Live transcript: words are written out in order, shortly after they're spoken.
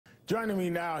Joining me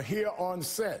now here on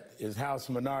set is House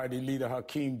Minority Leader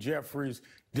Hakeem Jeffries,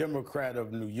 Democrat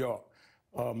of New York.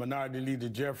 Minority Leader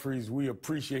Jeffries, we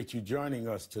appreciate you joining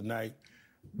us tonight.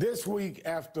 This week,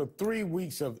 after 3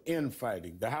 weeks of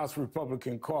infighting, the House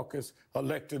Republican caucus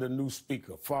elected a new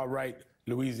speaker, far-right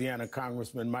Louisiana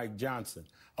Congressman Mike Johnson,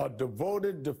 a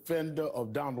devoted defender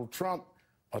of Donald Trump,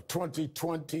 a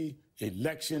 2020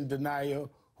 election denier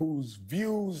whose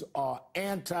views are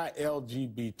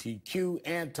anti-LGBTQ,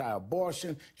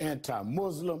 anti-abortion,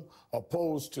 anti-Muslim,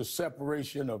 opposed to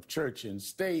separation of church and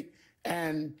state,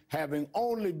 and having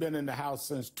only been in the House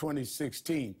since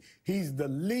 2016. He's the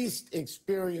least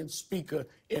experienced speaker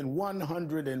in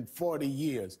 140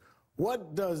 years.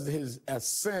 What does his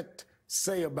assent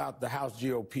say about the House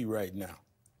GOP right now?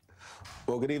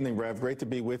 Well, good evening, Rev. Great to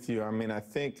be with you. I mean, I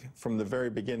think from the very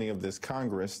beginning of this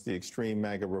Congress, the extreme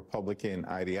MAGA Republican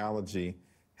ideology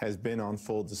has been on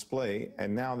full display,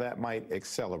 and now that might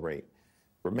accelerate.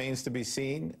 Remains to be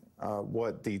seen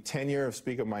what the tenure of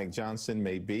Speaker Mike Johnson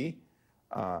may be.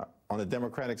 On the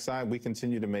Democratic side, we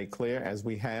continue to make clear, as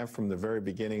we have from the very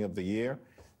beginning of the year,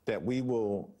 that we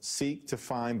will seek to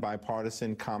find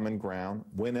bipartisan common ground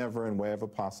whenever and wherever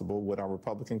possible with our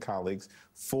Republican colleagues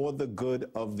for the good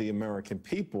of the American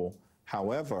people.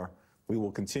 However, we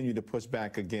will continue to push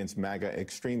back against MAGA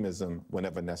extremism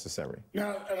whenever necessary.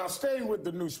 Now, staying with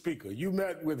the new speaker, you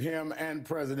met with him and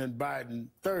President Biden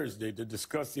Thursday to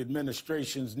discuss the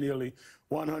administration's nearly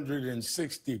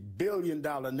 $160 billion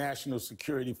national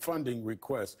security funding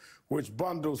request, which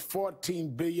bundles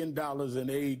 $14 billion in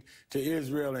aid to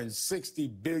Israel and $60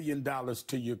 billion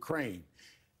to Ukraine.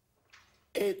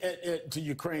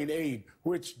 Aid,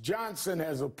 which Johnson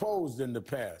has opposed in the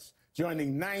past,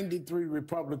 joining 93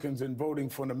 Republicans in voting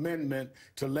for an amendment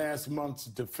to last month's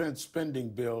defense spending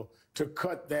bill to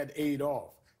cut that aid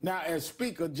off. Now, as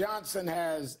Speaker, Johnson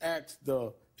has asked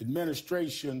the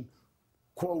administration,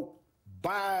 quote,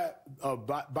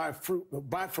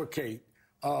 bifurcate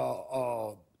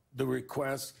the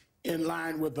request in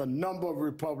line with a number of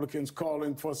Republicans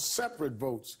calling for separate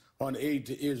votes on aid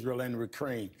to Israel and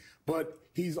Ukraine. But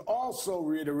he's also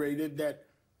reiterated that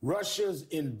Russia's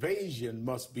invasion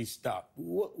must be stopped.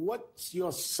 What's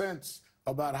your sense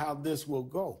about how this will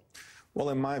go?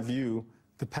 Well, in my view,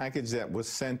 the package that was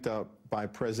sent up by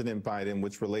President Biden,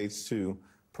 which relates to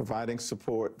providing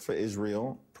support for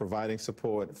Israel, providing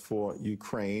support for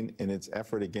Ukraine in its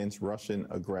effort against Russian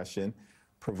aggression,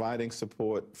 providing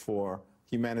support for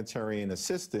humanitarian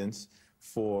assistance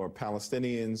for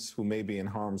Palestinians who may be in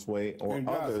harm's way or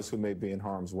others who may be in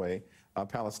harm's way,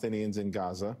 Palestinians in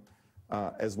Gaza,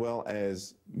 as well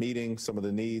as meeting some of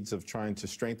the needs of trying to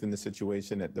strengthen the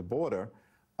situation at the border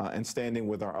and standing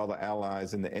with our other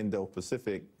allies in the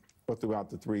Indo-Pacific or throughout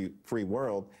the free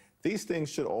world. These things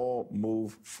should all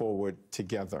move forward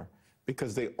together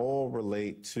because they all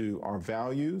relate to our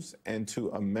values and to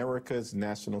America's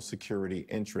national security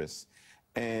interests.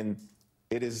 And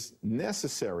it is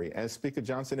necessary, as Speaker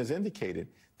Johnson has indicated,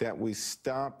 that we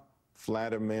stop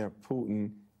Vladimir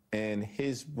Putin and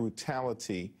his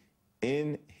brutality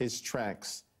in his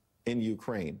tracks in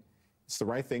Ukraine. It's the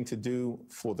right thing to do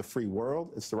for the free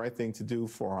world. It's the right thing to do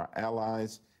for our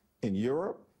allies in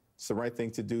Europe. It's the right thing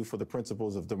to do for the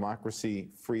principles of democracy,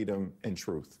 freedom, and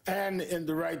truth. And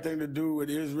the right thing to do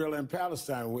with Israel and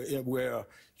Palestine, where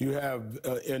you have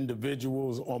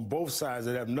individuals on both sides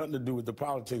that have nothing to do with the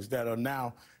politics that are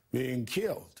now being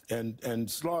killed and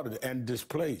slaughtered and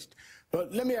displaced.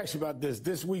 But let me ask you about this.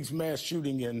 This week's mass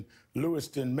shooting in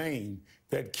Lewiston, Maine,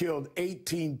 that killed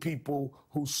 18 people,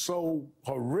 who so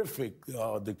horrific,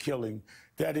 the killing,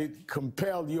 that it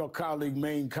compelled your colleague,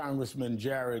 Maine Congressman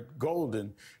Jared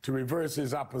Golden, to reverse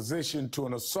his opposition to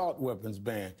an assault weapons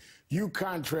ban. You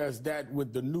contrast that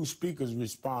with the new speaker's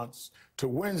response to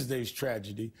Wednesday's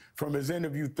tragedy from his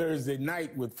interview Thursday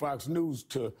night with Fox News.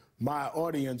 To my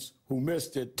audience who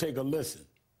missed it, take a listen.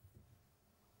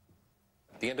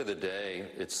 At the end of the day,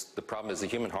 the problem is the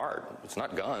human heart. It's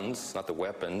not guns, it's not the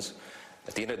weapons.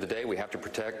 At the end of the day, we have to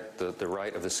protect the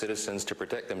right of the citizens to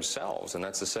protect themselves, and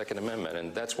that's the Second Amendment.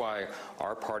 And that's why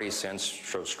our party stands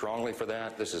so strongly for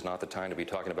that. This is not the time to be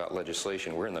talking about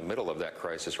legislation. We're in the middle of that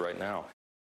crisis right now.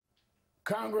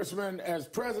 Congressman, as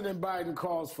President Biden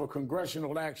calls for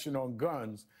congressional action on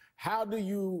guns, how do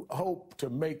you hope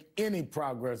to make any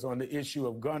progress on the issue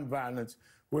of gun violence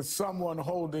with someone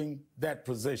holding that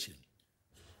position?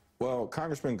 Well,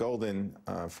 Congressman Golden,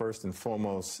 first and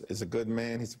foremost, is a good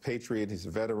man. He's a patriot. He's a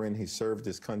veteran. He served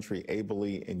his country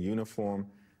ably in uniform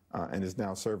and is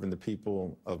now serving the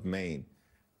people of Maine.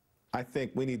 I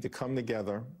think we need to come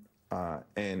together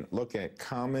and look at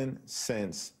common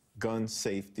sense gun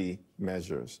safety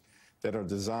measures. that are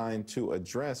designed to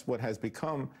address what has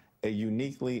become a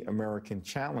uniquely American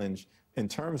challenge in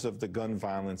terms of the gun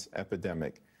violence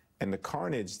epidemic and the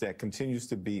carnage that continues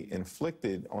to be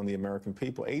inflicted on the American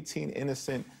people. 18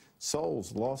 innocent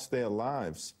souls lost their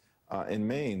lives in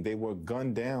Maine. They were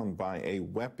gunned down by a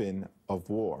weapon of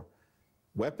war.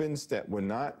 Weapons that were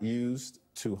not used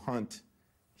to hunt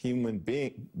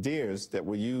deers, that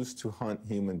were used to hunt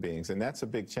human beings. And that's a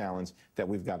big challenge that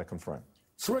we've got to confront.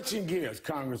 Switching gears,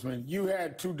 Congressman, you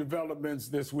had two developments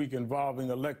this week involving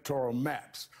electoral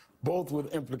maps, both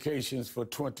with implications for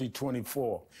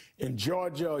 2024. In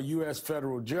Georgia, a U.S.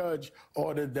 federal judge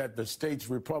ordered that the state's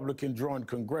Republican-drawn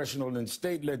congressional and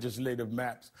state legislative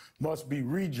maps must be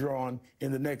redrawn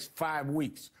in the next 5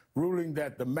 weeks, ruling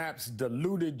that the maps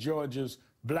diluted Georgia's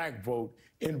black vote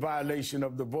in violation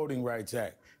of the Voting Rights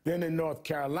Act. Then in North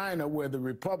Carolina, where the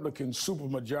Republican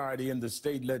supermajority in the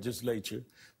state legislature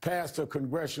passed a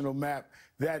congressional map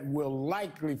that will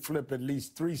likely flip at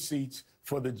least 3 seats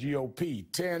for the GOP,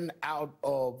 10 out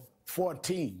of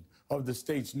 14 of the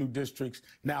state's new districts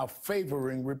now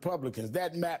favoring Republicans.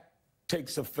 That map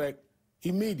takes effect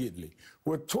immediately.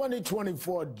 With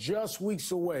 2024 just weeks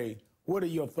away, what are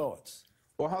your thoughts?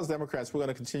 Well, House Democrats, we're going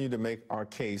to continue to make our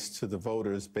case to the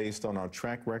voters based on our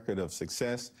track record of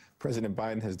success. President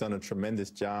Biden has done a tremendous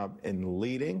job in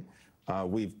leading.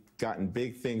 We've gotten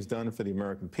big things done for the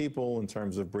American people in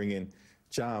terms of bringing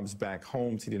jobs back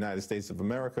home to the United States of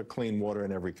America, clean water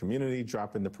in every community,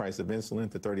 dropping the price of insulin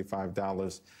to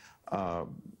 $35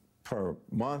 per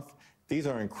month. These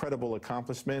are incredible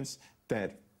accomplishments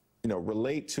that,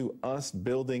 relate to us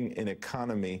building an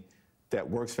economy that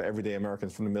works for everyday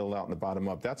Americans from the middle out and the bottom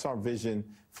up. That's our vision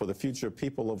for the future of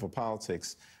people over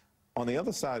politics. On the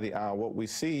other side of the aisle, what we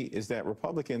see is that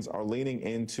Republicans are leaning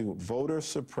into voter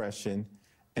suppression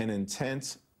and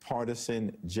intense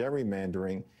partisan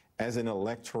gerrymandering as an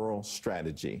electoral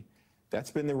strategy.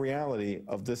 That's been the reality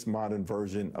of this modern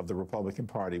version of the Republican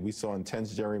Party. We saw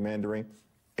intense gerrymandering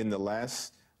in the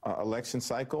last election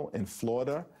cycle in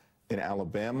Florida, in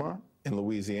Alabama, in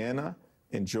Louisiana,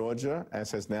 in Georgia, as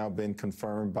has now been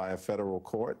confirmed by a federal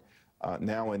court,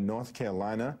 now in North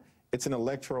Carolina. It's an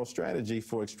electoral strategy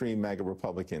for extreme MAGA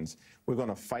Republicans. We're going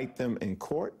to fight them in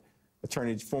court.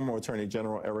 Former Attorney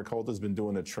General Eric Holder has been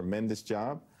doing a tremendous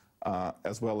job,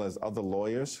 as well as other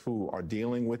lawyers who are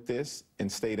dealing with this in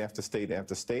state after state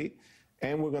after state.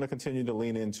 And we're going to continue to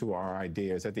lean into our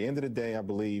ideas. At the end of the day, I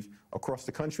believe across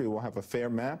the country we'll have a fair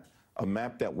map, a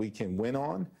map that we can win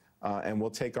on, and we'll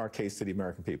take our case to the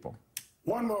American people.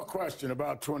 One more question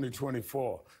about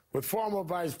 2024. With former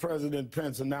Vice President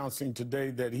Pence announcing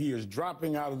today that he is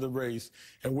dropping out of the race,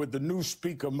 and with the new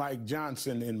Speaker Mike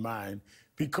Johnson in mind,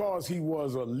 because he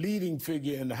was a leading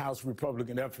figure in the House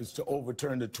Republican efforts to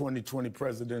overturn the 2020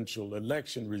 presidential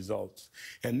election results,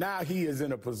 and now he is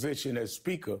in a position as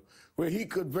Speaker where he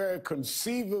could very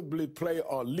conceivably play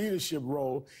a leadership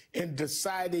role in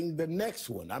deciding the next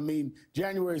one. I mean,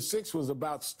 January 6th was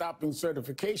about stopping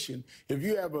certification. If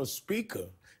you have a Speaker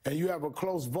and you have a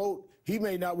close vote, he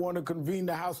may not want to convene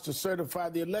the House to certify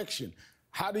the election.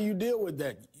 How do you deal with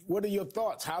that? What are your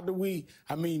thoughts? How do we,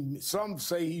 some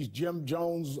say he's Jim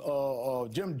Jones,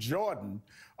 Jim Jordan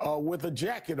with a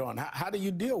jacket on. How do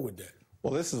you deal with that?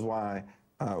 Well, this is why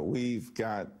we've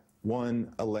got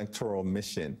one electoral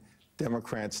mission.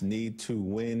 Democrats need to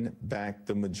win back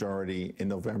the majority in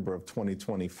November of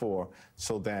 2024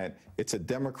 so that it's a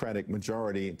Democratic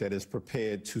majority that is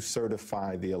prepared to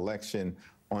certify the election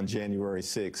on January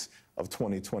 6th of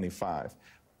 2025.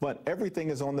 But everything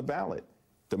is on the ballot.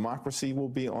 Democracy will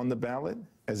be on the ballot,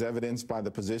 as evidenced by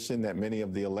the position that many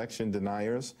of the election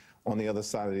deniers on the other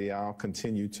side of the aisle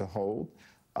continue to hold.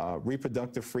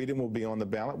 Reproductive freedom will be on the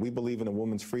ballot. We believe in a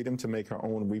woman's freedom to make her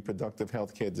own reproductive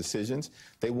health care decisions.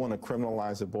 They want to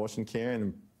criminalize abortion care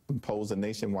and impose a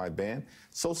nationwide ban.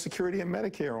 Social Security and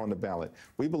Medicare are on the ballot.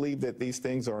 We believe that these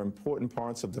things are important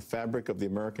parts of the fabric of the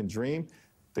American dream.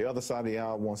 The other side of the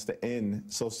aisle wants to end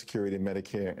Social Security and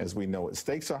Medicare as we know it.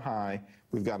 Stakes are high.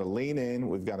 We've got to lean in.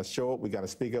 We've got to show up. We've got to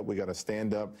speak up. We've got to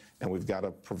stand up, and we've got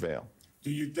to prevail. Do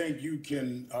you think you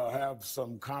can have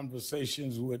some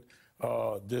conversations with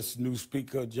this new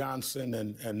Speaker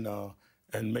Johnson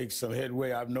and make some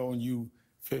headway? I've known you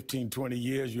 15, 20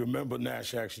 years. You remember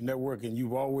National Action Network, and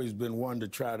you've always been one to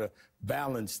try to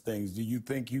balance things. Do you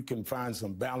think you can find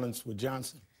some balance with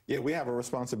Johnson? Yeah, we have a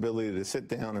responsibility to sit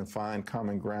down and find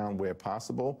common ground where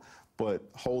possible, but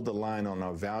hold the line on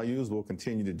our values. We'll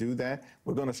continue to do that.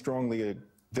 We're going to strongly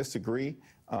disagree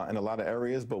in a lot of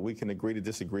areas, but we can agree to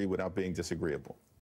disagree without being disagreeable.